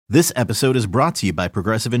This episode is brought to you by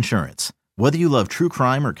Progressive Insurance. Whether you love true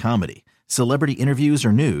crime or comedy, celebrity interviews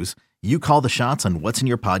or news, you call the shots on what's in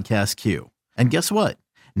your podcast queue. And guess what?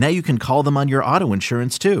 Now you can call them on your auto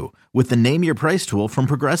insurance too with the Name Your Price tool from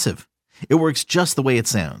Progressive. It works just the way it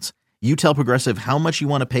sounds. You tell Progressive how much you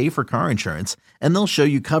want to pay for car insurance, and they'll show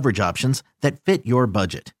you coverage options that fit your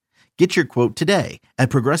budget. Get your quote today at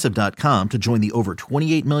Progressive.com to join the over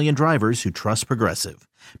 28 million drivers who trust Progressive.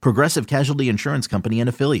 Progressive Casualty Insurance Company and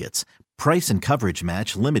Affiliates. Price and coverage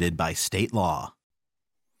match limited by state law.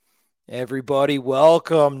 Everybody,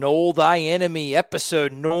 welcome. Nole, thy enemy,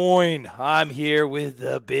 episode 9. I'm here with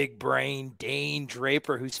the big brain Dane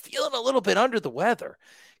Draper, who's feeling a little bit under the weather.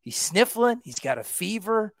 He's sniffling. He's got a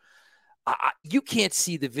fever. You can't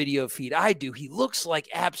see the video feed. I do. He looks like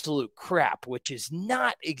absolute crap, which is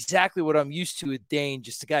not exactly what I'm used to with Dane,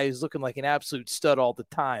 just a guy who's looking like an absolute stud all the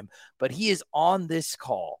time. But he is on this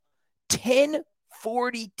call,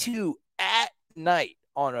 10:42 at night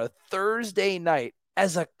on a Thursday night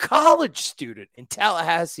as a college student in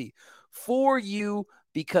Tallahassee for you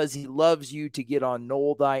because he loves you to get on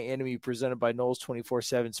Nole, thy enemy, presented by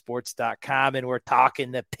Knowles247sports.com. And we're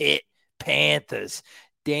talking the Pitt Panthers.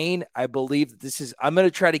 Dane, I believe that I'm going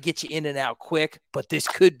to try to get you in and out quick, but this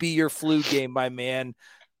could be your flu game, my man.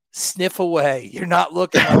 Sniff away. You're not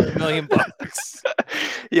looking like $1 million.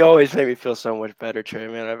 You always make me feel so much better, Trey,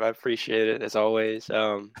 man. I appreciate it as always.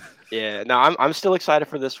 I'm still excited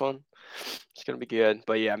for this one. It's going to be good,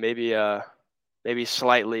 but yeah, maybe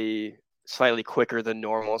slightly quicker than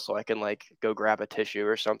normal so I can go grab a tissue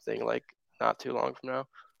or something not too long from now.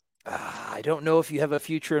 I don't know if you have a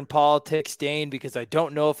future in politics, Dane, because I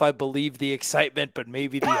don't know if I believe the excitement, but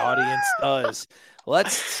maybe the audience does.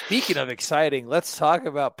 Speaking of exciting, let's talk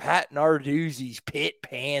about Pat Narduzzi's Pitt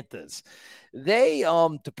Panthers. They,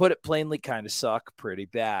 to put it plainly, kind of suck pretty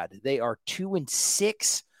bad. They are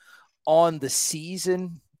 2-6 on the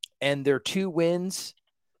season, and their 2 wins,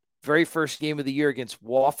 very first game of the year against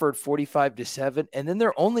Wofford, 45-7, and then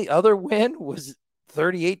their only other win was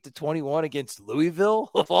 38-21 against Louisville,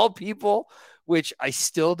 of all people, which I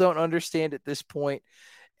still don't understand at this point.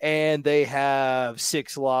 And they have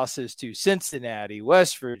 6 losses to Cincinnati,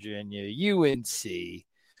 West Virginia, UNC,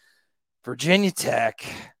 Virginia Tech,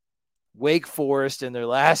 Wake Forest, and their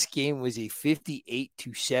last game was a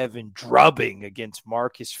 58-7 drubbing against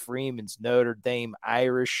Marcus Freeman's Notre Dame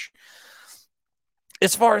Irish.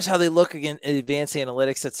 As far as how they look again in advanced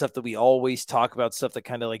analytics, that's stuff that we always talk about, stuff that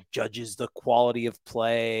kind of judges the quality of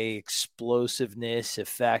play, explosiveness,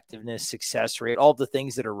 effectiveness, success rate, all the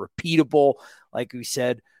things that are repeatable. Like we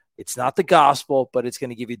said, it's not the gospel, but it's going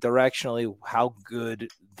to give you directionally how good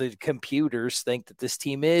the computers think that this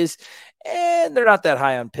team is. And they're not that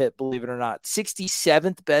high on Pitt, believe it or not.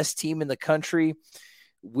 67th best team in the country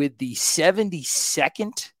with the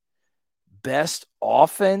 72nd best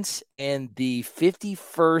offense and the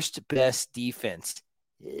 51st best defense.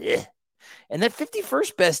 Ugh. And that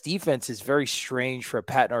 51st best defense is very strange for a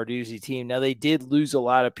Pat Narduzzi team. Now, they did lose a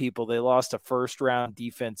lot of people. They lost a first-round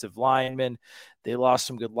defensive lineman. They lost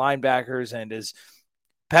some good linebackers. And as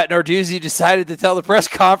Pat Narduzzi decided to tell the press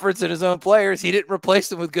conference and his own players, he didn't replace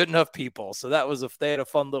them with good enough people. So that was they had a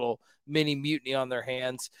fun little mini mutiny on their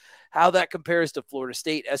hands. How that compares to Florida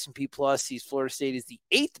State, S&P Plus sees Florida State is the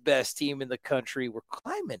 8th best team in the country. We're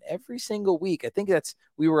climbing every single week. I think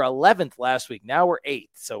we were 11th last week. Now we're 8th.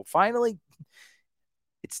 So finally,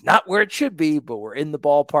 it's not where it should be, but we're in the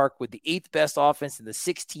ballpark with the 8th best offense and the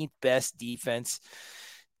 16th best defense.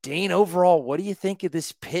 Dane, overall, what do you think of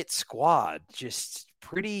this Pitt squad? Just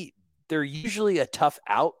they're usually a tough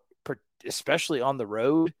out, especially on the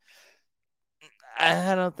road.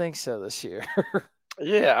 I don't think so this year.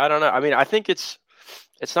 Yeah, I don't know. I mean, I think it's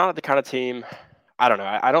not the kind of team. I don't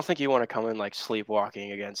know. I don't think you want to come in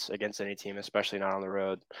sleepwalking against any team, especially not on the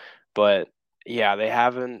road. But yeah, they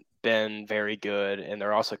haven't been very good, and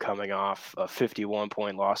they're also coming off a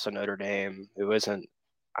 51-point loss to Notre Dame, who isn't.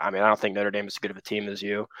 I mean, I don't think Notre Dame is as good of a team as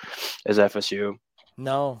FSU.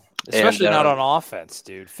 No, especially not on offense,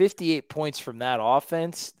 dude. 58 points from that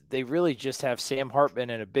offense. They really just have Sam Hartman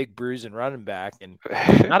and a big bruising running back and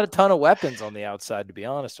not a ton of weapons on the outside, to be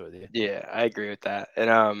honest with you. Yeah, I agree with that. And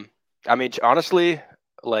I mean, honestly,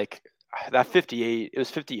 that 58, it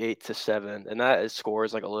was 58-7, and that score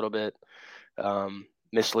is a little bit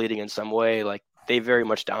misleading in some way. They very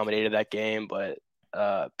much dominated that game, but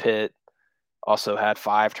Pitt also had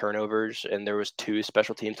 5 turnovers, and there was 2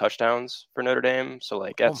 special team touchdowns for Notre Dame. So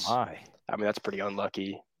that's pretty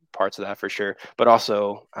unlucky parts of that for sure. But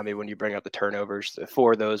also, I mean, when you bring up the turnovers,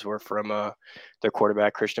 4 of those were from their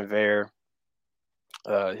quarterback, Christian Veer,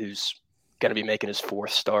 who's going to be making his 4th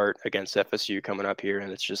start against FSU coming up here,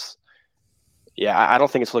 and it's just, yeah, I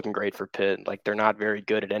don't think it's looking great for Pitt. Like, they're not very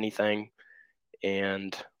good at anything,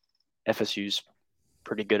 and FSU's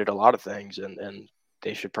pretty good at a lot of things, and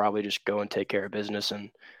they should probably just go and take care of business and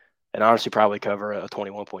honestly probably cover a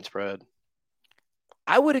 21-point spread.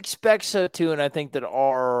 I would expect so too, and I think that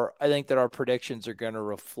our predictions are going to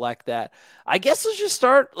reflect that. I guess let's just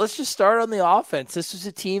start on the offense. This was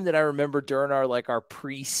a team that I remember during our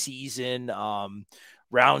preseason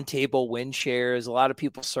roundtable win shares. A lot of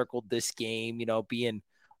people circled this game, being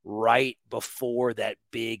right before that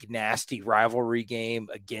big nasty rivalry game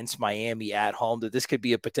against Miami at home, that this could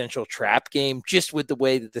be a potential trap game just with the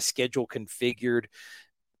way that the schedule configured,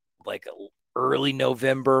 like early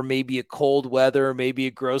November, maybe a cold weather, maybe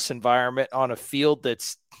a gross environment on a field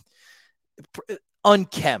that's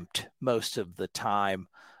unkempt most of the time,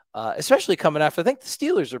 especially coming after. I think the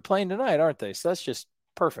Steelers are playing tonight, aren't they? So that's just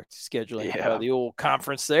perfect scheduling by the old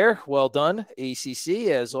conference there. Well done, ACC,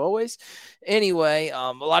 as always. Anyway,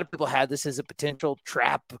 a lot of people had this as a potential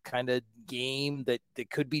trap kind of game that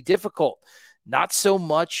could be difficult. Not so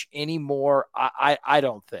much anymore, I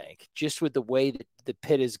don't think, just with the way that the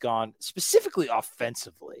Pitt has gone, specifically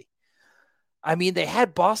offensively. I mean, they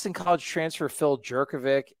had Boston College transfer Phil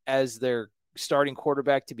Jerkovic as their starting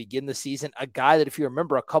quarterback to begin the season, a guy that, if you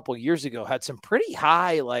remember a couple years ago, had some pretty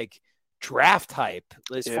high draft hype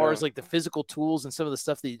as far as the physical tools and some of the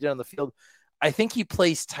stuff that he did on the field. I think he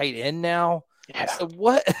plays tight end now. Yeah. So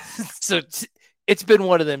what? So it's been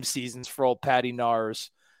one of them seasons for old Patty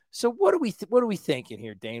Nars. So what are we thinking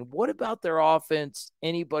here, Dane? What about their offense?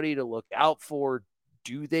 Anybody to look out for?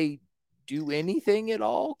 Do they do anything at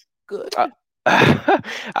all good? I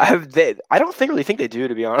don't really think they do,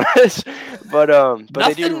 to be honest. But Nothing,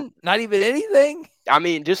 they do. Not even anything. I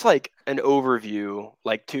mean, just like an overview,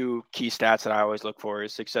 like 2 key stats that I always look for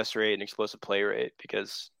is success rate and explosive play rate,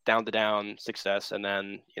 because down success, and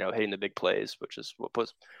then, hitting the big plays, which is what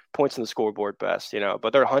puts points on the scoreboard best,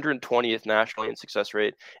 but they're 120th nationally in success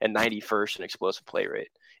rate and 91st in explosive play rate.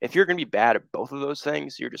 If you're going to be bad at both of those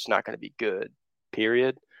things, you're just not going to be good,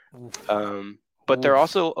 period. But they're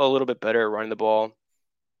also a little bit better at running the ball.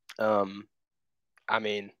 I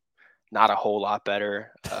mean, not a whole lot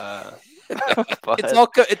better. But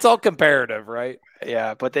it's all comparative, right?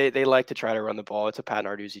 Yeah, but they like to try to run the ball. It's a Pat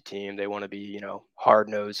Narduzzi team. They want to be,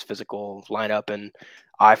 hard-nosed, physical, line up in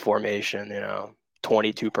I formation,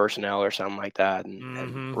 22 personnel or something like that,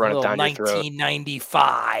 and run it down your throat.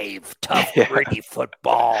 1995 tough, gritty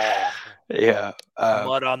football. Yeah.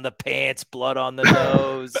 Blood on the pants, blood on the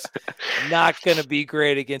nose. Not going to be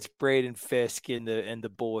great against Braden Fisk and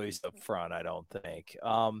the boys up front, I don't think.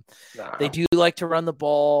 They do like to run the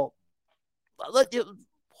ball.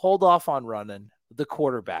 Hold off on running. The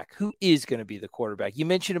quarterback. Who is going to be the quarterback? You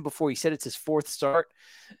mentioned him before. You said it's his 4th start.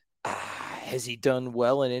 Has he done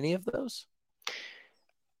well in any of those?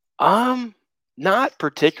 Not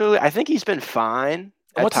particularly. I think he's been fine.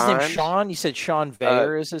 What's his name? Sean? You said Sean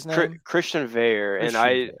Veyer is his name? Christian Veyer. And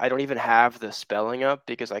I don't even have the spelling up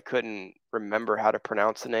because I couldn't remember how to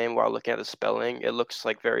pronounce the name while looking at the spelling. It looks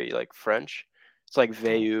very French. It's like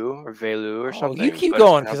Veilleux or Veilleux or something. You keep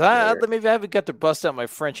going, because maybe I haven't got to bust out my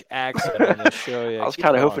French accent on this show yet. I was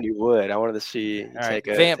kind of hoping you would. I wanted to see you take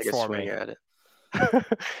a swing at it.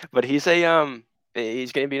 But he's going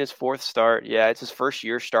to be in his 4th start. Yeah, it's his first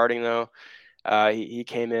year starting, though. He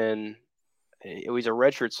came in. He's a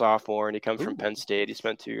redshirt sophomore, and he comes from Penn State. He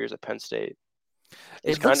spent 2 years at Penn State.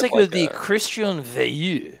 It looks like the Christian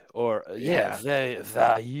Veilleux, or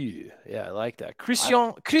Veilleux. Yeah, I like that.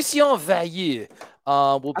 Christian Veilleux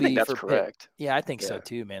will be. I think that's correct. Yeah, I think so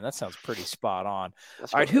too, man. That sounds pretty spot on. All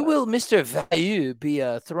right, who will Mr. Veilleux be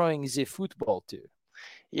throwing the football to?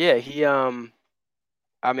 Yeah, he. I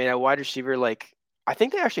mean, a wide receiver. I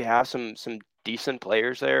think they actually have some decent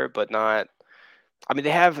players there, but not. I mean,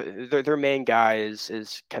 they have their main guy is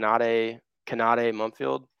Kanade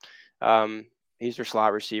Mumfield. He's their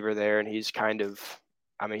slot receiver there, and he's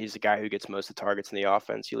he's the guy who gets most of the targets in the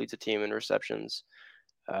offense. He leads the team in receptions.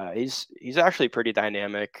 He's actually pretty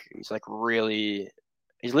dynamic. He's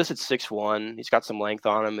he's listed 6'1". He's got some length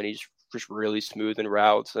on him, and he's just really smooth in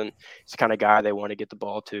routes. And he's the kind of guy they want to get the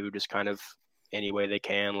ball to just kind of any way they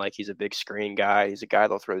can. He's a big screen guy. He's a guy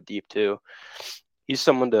they'll throw deep to. He's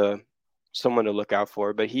someone to look out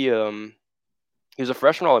for. But he was a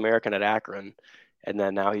freshman All-American at Akron. And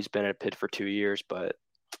then now he's been at Pitt for 2 years, but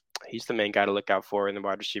he's the main guy to look out for in the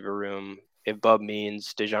wide receiver room. If Bub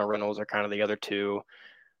Means, Dejon Reynolds are kind of the other 2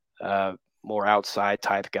 more outside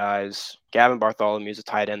type guys. Gavin Bartholomew is a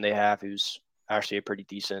tight end they have, who's actually a pretty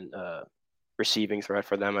decent receiving threat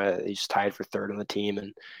for them. He's tied for third on the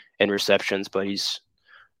team in receptions, but he's,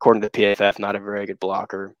 according to PFF, not a very good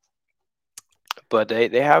blocker. But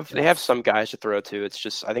they have some guys to throw to. It's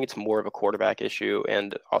just, I think it's more of a quarterback issue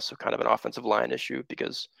and also kind of an offensive line issue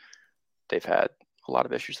because they've had a lot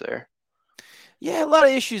of issues there. Yeah, a lot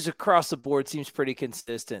of issues across the board, seems pretty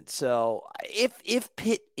consistent. So if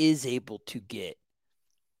Pitt is able to get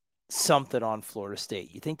something on Florida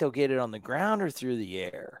State, you think they'll get it on the ground or through the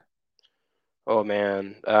air? Oh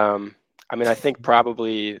man. I mean, I think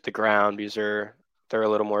probably the ground because they're a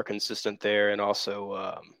little more consistent there, and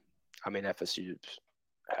also I mean, FSU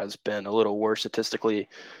has been a little worse statistically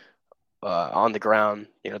on the ground,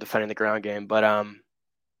 defending the ground game. But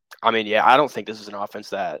I mean, yeah, I don't think this is an offense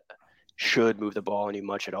that should move the ball any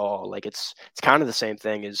much at all. Like it's kind of the same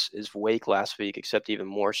thing as Wake last week, except even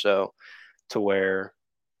more so, to where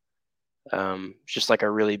it's just like a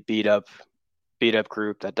really beat up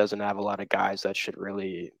group that doesn't have a lot of guys that should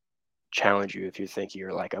really challenge you if you think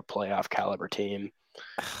you're like a playoff caliber team.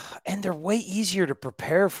 And they're way easier to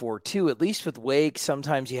prepare for too. At least with Wake,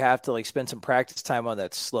 sometimes you have to like spend some practice time on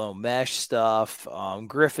that slow mesh stuff.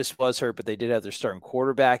 Griffiths was hurt, but they did have their starting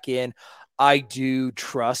quarterback in. I do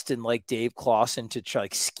trust in like Dave Clawson to try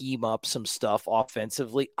like scheme up some stuff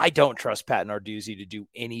offensively. I don't trust Pat Narduzzi to do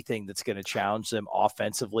anything that's going to challenge them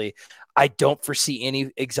offensively. I don't foresee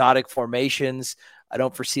any exotic formations. I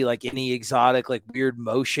don't foresee like any exotic, like weird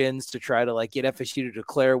motions to try to like get FSU to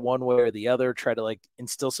declare one way or the other, try to like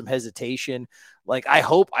instill some hesitation. Like I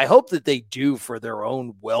hope that they do for their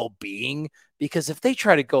own well-being, because if they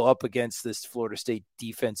try to go up against this Florida State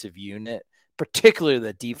defensive unit, particularly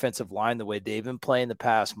the defensive line, the way they've been playing the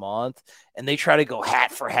past month, and they try to go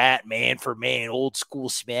hat for hat, man for man, old school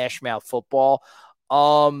smash mouth football,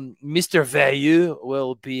 Mr. Value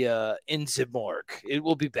will be in the morgue. It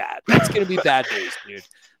will be bad. It's going to be bad news, dude.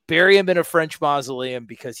 Bury him in a French mausoleum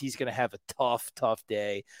because he's going to have a tough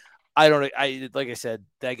day. Like I said,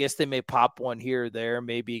 I guess they may pop one here or there,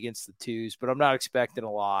 maybe against the twos, but I'm not expecting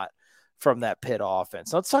a lot from that Pitt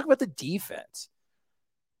offense. Let's talk about the defense.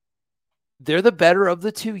 They're the better of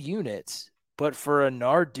the two units, but for a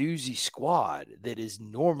Narduzzi squad that has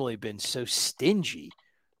normally been so stingy,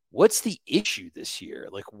 what's the issue this year?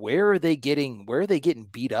 Like, where are they getting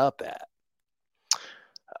beat up at?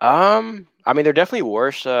 I mean, they're definitely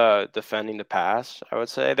worse defending the pass, I would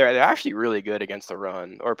say. They're actually really good against the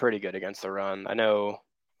run, or pretty good against the run. I know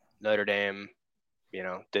Notre Dame,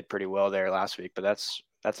 did pretty well there last week, but that's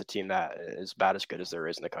a team that is about as good as there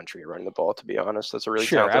is in the country running the ball, to be honest. That's a really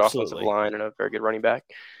talented offensive line and a very good running back.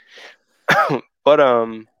 But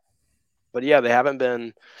yeah, they haven't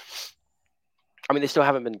been, I mean, they still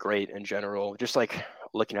haven't been great in general. Just like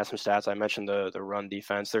looking at some stats, I mentioned the run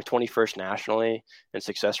defense. They're 21st nationally in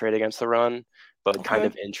success rate against the run, but kind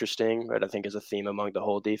of interesting, right? I think is a theme among the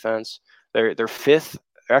whole defense. They're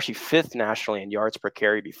actually fifth nationally in yards per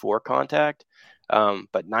carry before contact,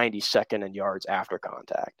 but 92nd in yards after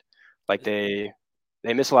contact. Like they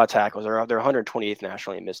miss a lot of tackles. They're 128th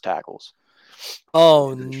nationally in missed tackles.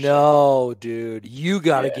 Oh no, dude! You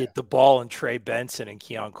got to get the ball in Trey Benson and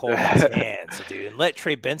Keon Coleman's hands, dude, and let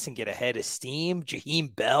Trey Benson get ahead of steam.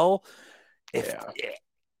 Jaheim Bell,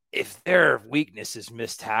 if their weakness is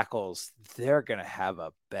missed tackles, they're gonna have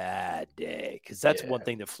a bad day, because that's one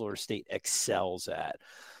thing that Florida State excels at.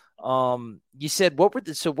 You said what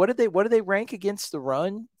did they rank against the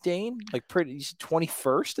run, Dane? Like pretty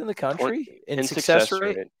 21st in the country in success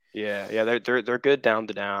rate. Yeah, they're good down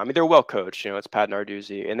to down. I mean, they're well coached. It's Pat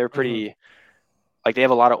Narduzzi, and they're pretty like they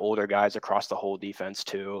have a lot of older guys across the whole defense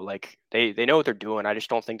too. Like they know what they're doing. I just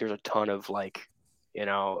don't think there's a ton of like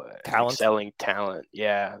excelling talent.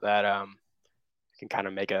 Yeah, that can kind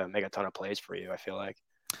of make a ton of plays for you. I feel like.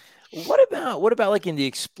 What about like in the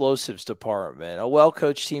explosives department? A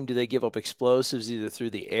well-coached team, do they give up explosives either through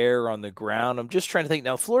the air or on the ground? I'm just trying to think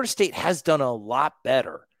now. Florida State has done a lot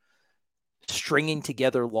better stringing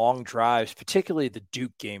together long drives, particularly the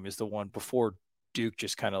Duke game is the one before Duke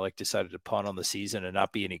just kind of like decided to punt on the season and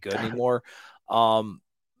not be any good anymore.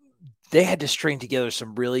 They had to string together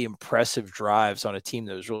some really impressive drives on a team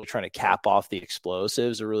that was really trying to cap off the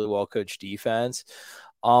explosives, a really well-coached defense.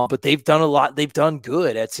 But they've done a lot. They've done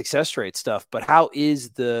good at success rate stuff. But how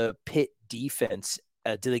is the Pitt defense?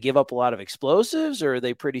 Do they give up a lot of explosives, or are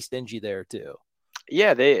they pretty stingy there too?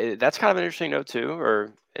 Yeah, that's kind of an interesting note too,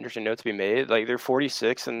 or interesting note to be made. Like they're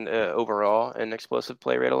 46 and overall in explosive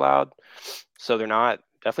play rate allowed, so they're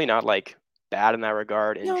definitely not like bad in that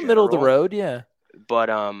regard. In general, middle of the road, yeah.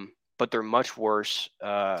 But they're much worse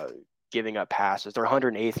giving up passes. They're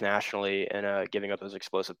 108th nationally in giving up those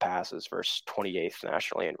explosive passes versus 28th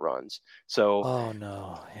nationally in runs. So, oh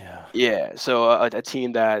no, yeah. yeah, so a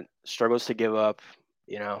team that struggles to give up,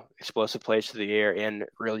 explosive plays to the air and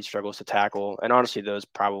really struggles to tackle. And honestly, those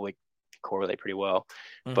probably correlate pretty well.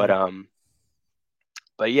 Mm-hmm.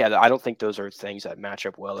 But yeah, I don't think those are things that match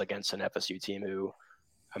up well against an FSU team who,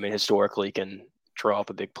 I mean, historically can draw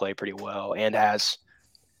up a big play pretty well and has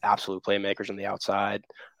absolute playmakers on the outside,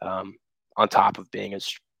 on top of being a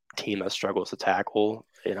team that struggles to tackle,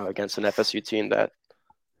 against an FSU team that,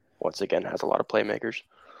 once again, has a lot of playmakers.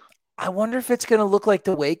 I wonder if it's going to look like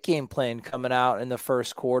the Wake game plan coming out in the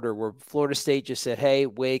first quarter where Florida State just said, hey,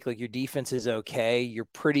 Wake, like your defense is okay. You're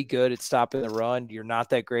pretty good at stopping the run. You're not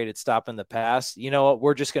that great at stopping the pass. You know what?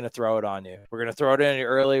 We're just going to throw it on you. We're going to throw it on you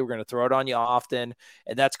early. We're going to throw it on you often.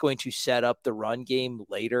 And that's going to set up the run game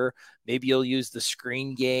later. Maybe you'll use the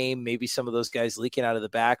screen game. Maybe some of those guys leaking out of the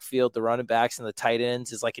backfield, the running backs and the tight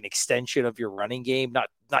ends is like an extension of your running game, not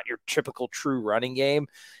your typical true running game.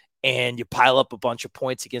 And you pile up a bunch of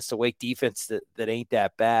points against a Wake defense that ain't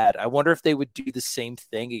that bad. I wonder if they would do the same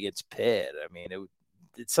thing against Pitt. I mean,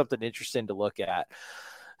 it's something interesting to look at.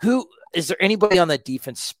 Is there anybody on that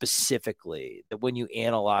defense specifically that when you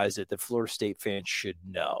analyze it, that Florida State fans should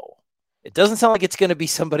know? It doesn't sound like it's going to be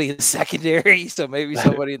somebody in the secondary, so maybe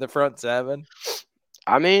somebody in the front seven.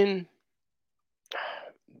 I mean,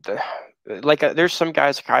 there's some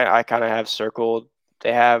guys I kind of have circled.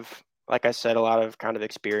 They have, like I said, a lot of kind of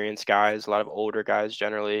experienced guys, a lot of older guys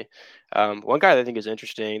generally. One guy that I think is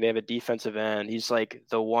interesting, they have a defensive end. He's like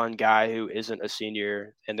the one guy who isn't a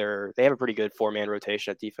senior, and they have a pretty good 4-man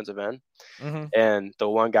rotation at defensive end. Mm-hmm. And the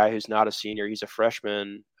one guy who's not a senior, he's a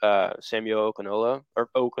freshman, Samuel Okunlola. But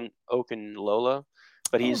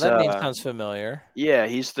that name sounds familiar. Yeah,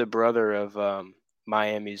 he's the brother of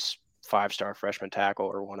Miami's 5-star freshman tackle,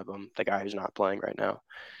 or one of them, the guy who's not playing right now.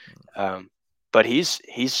 But he's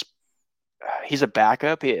a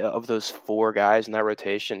backup of those 4 guys in that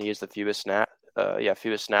rotation. He has the fewest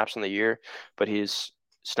snaps in the year, but his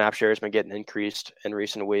snap share has been getting increased in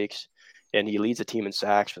recent weeks, and he leads the team in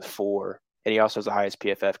sacks with 4. And he also has the highest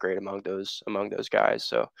PFF grade among those guys.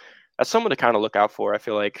 So that's someone to kind of look out for. I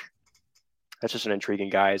feel like that's just an intriguing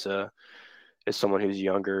guy as someone who's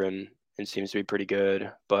younger and seems to be pretty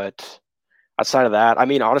good. But outside of that, I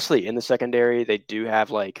mean, honestly, in the secondary, they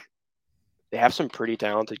have some pretty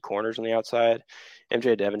talented corners on the outside.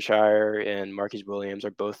 MJ Devonshire and Marquise Williams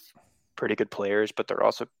are both pretty good players, but they're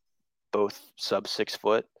also both sub 6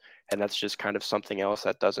 foot. And that's just kind of something else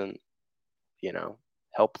that doesn't,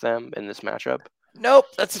 help them in this matchup. Nope,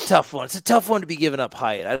 that's a tough one. It's a tough one to be giving up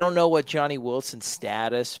height. I don't know what Johnny Wilson's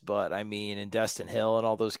status, but I mean, and Destin Hill and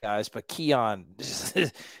all those guys, but Keon,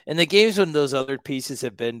 in the games when those other pieces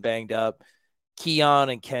have been banged up, Keon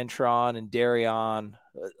and Kentron and Darion,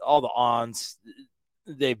 all the ons,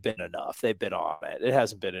 they've been enough. They've been on it. It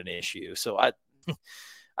hasn't been an issue. So I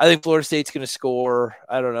think Florida State's going to score.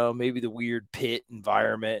 I don't know, maybe the weird Pitt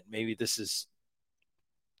environment. Maybe this is,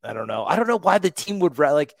 I don't know. I don't know why the team would,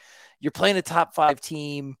 like, you're playing a top 5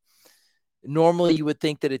 team. Normally you would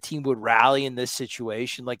think that a team would rally in this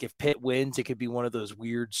situation. Like if Pitt wins, it could be one of those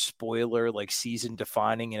weird spoiler, like season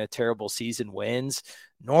defining and a terrible season wins.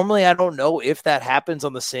 Normally, I don't know if that happens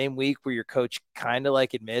on the same week where your coach kind of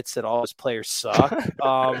like admits that all his players suck.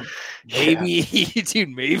 Maybe, dude,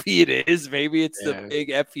 maybe it is. Maybe it's the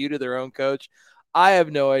big FU to their own coach. I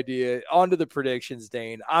have no idea. On to the predictions,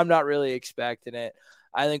 Dane. I'm not really expecting it.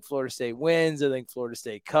 I think Florida State wins. I think Florida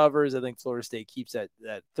State covers. I think Florida State keeps that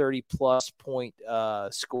 30-plus point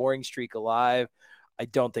scoring streak alive. I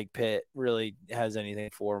don't think Pitt really has anything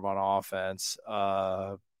for them on offense.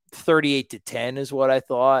 38-10 is what I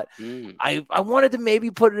thought. I wanted to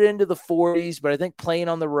maybe put it into the 40s, but I think playing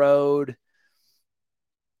on the road,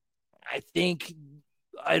 I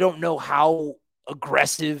don't know how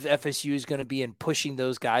aggressive FSU is going to be in pushing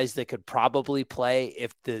those guys that could probably play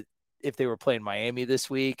if they were playing Miami this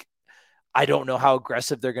week. I don't know how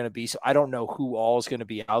aggressive they're going to be. So I don't know who all is going to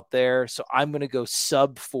be out there. So I'm going to go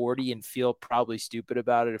sub 40 and feel probably stupid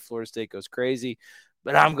about it if Florida State goes crazy,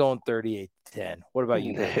 but I'm going 38-10. What about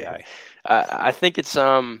you, that guy? I think it's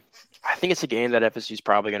a game that FSU is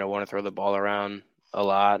probably going to want to throw the ball around a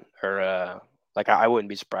lot, or I wouldn't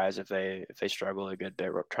be surprised if they struggle a good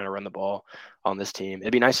bit trying to run the ball on this team.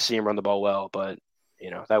 It'd be nice to see them run the ball well, but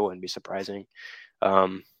that wouldn't be surprising.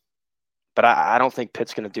 But I don't think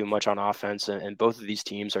Pitt's going to do much on offense, and both of these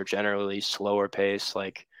teams are generally slower pace,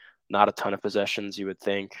 like not a ton of possessions, you would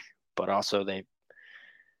think, but also it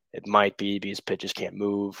might be because Pitt just can't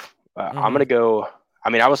move. I'm going to go. I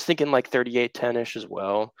mean, I was thinking like 38-10-ish as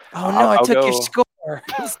well. Oh, no, I took your score.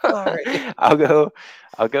 Sorry. I'll go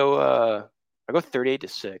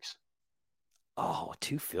 38-6. Oh,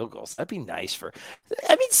 2 field goals. That'd be nice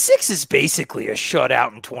I mean, 6 is basically a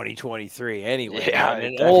shutout in 2023 anyway. Yeah, Man.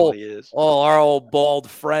 it definitely is. Our old bald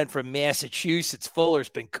friend from Massachusetts, Fuller's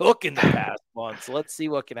been cooking the past month. So let's see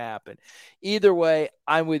what can happen. Either way,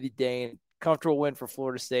 I'm with you, Dane. Comfortable win for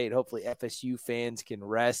Florida State. Hopefully FSU fans can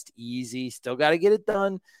rest easy. Still got to get it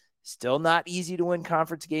done. Still not easy to win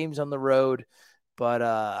conference games on the road. But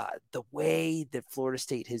the way that Florida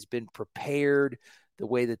State has been prepared, the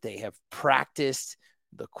way that they have practiced,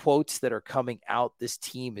 the quotes that are coming out, this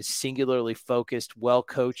team is singularly focused,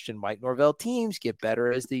 well-coached, and Mike Norvell teams get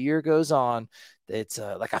better as the year goes on. It's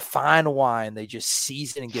like a fine wine. They just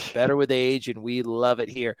season and get better with age, and we love it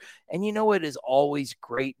here. And you know what is always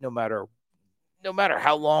great, no matter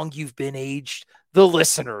how long you've been aged? The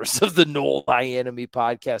listeners of the Nole Enemy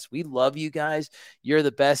podcast. We love you guys. You're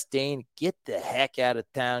the best, Dane. Get the heck out of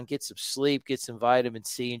town. Get some sleep. Get some vitamin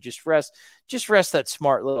C and just rest. Just rest that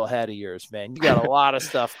smart little head of yours, man. You got a lot of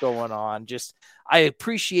stuff going on. I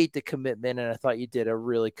appreciate the commitment, and I thought you did a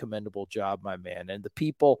really commendable job, my man. And the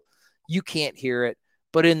people, you can't hear it,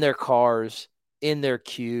 but in their cars, in their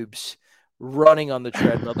cubes, running on the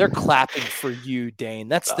treadmill, they're clapping for you, Dane.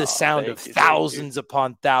 That's the sound of thousands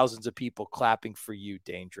upon thousands of people clapping for you,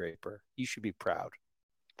 Dane Draper. You should be proud.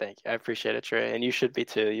 Thank you. I appreciate it, Trey. And you should be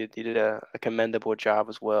too. You did a commendable job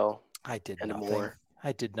as well. I did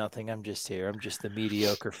nothing. I'm just here. I'm just the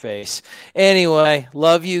mediocre face. Anyway,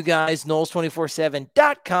 love you guys.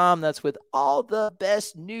 Knowles247.com. That's with all the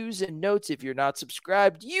best news and notes. If you're not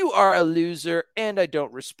subscribed, you are a loser, and I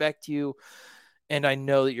don't respect you. And I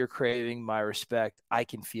know that you're craving my respect. I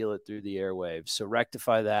can feel it through the airwaves. So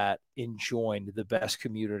rectify that and join the best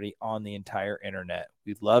community on the entire internet.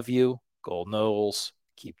 We love you. Go Noles.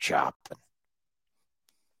 Keep chopping.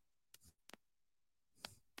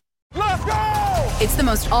 Let's go! It's the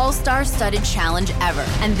most all-star studded challenge ever.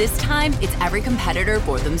 And this time, it's every competitor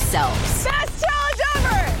for themselves. Best challenge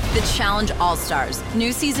ever! The Challenge All-Stars.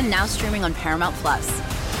 New season now streaming on Paramount+.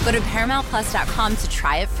 Go to ParamountPlus.com to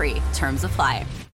try it free. Terms apply.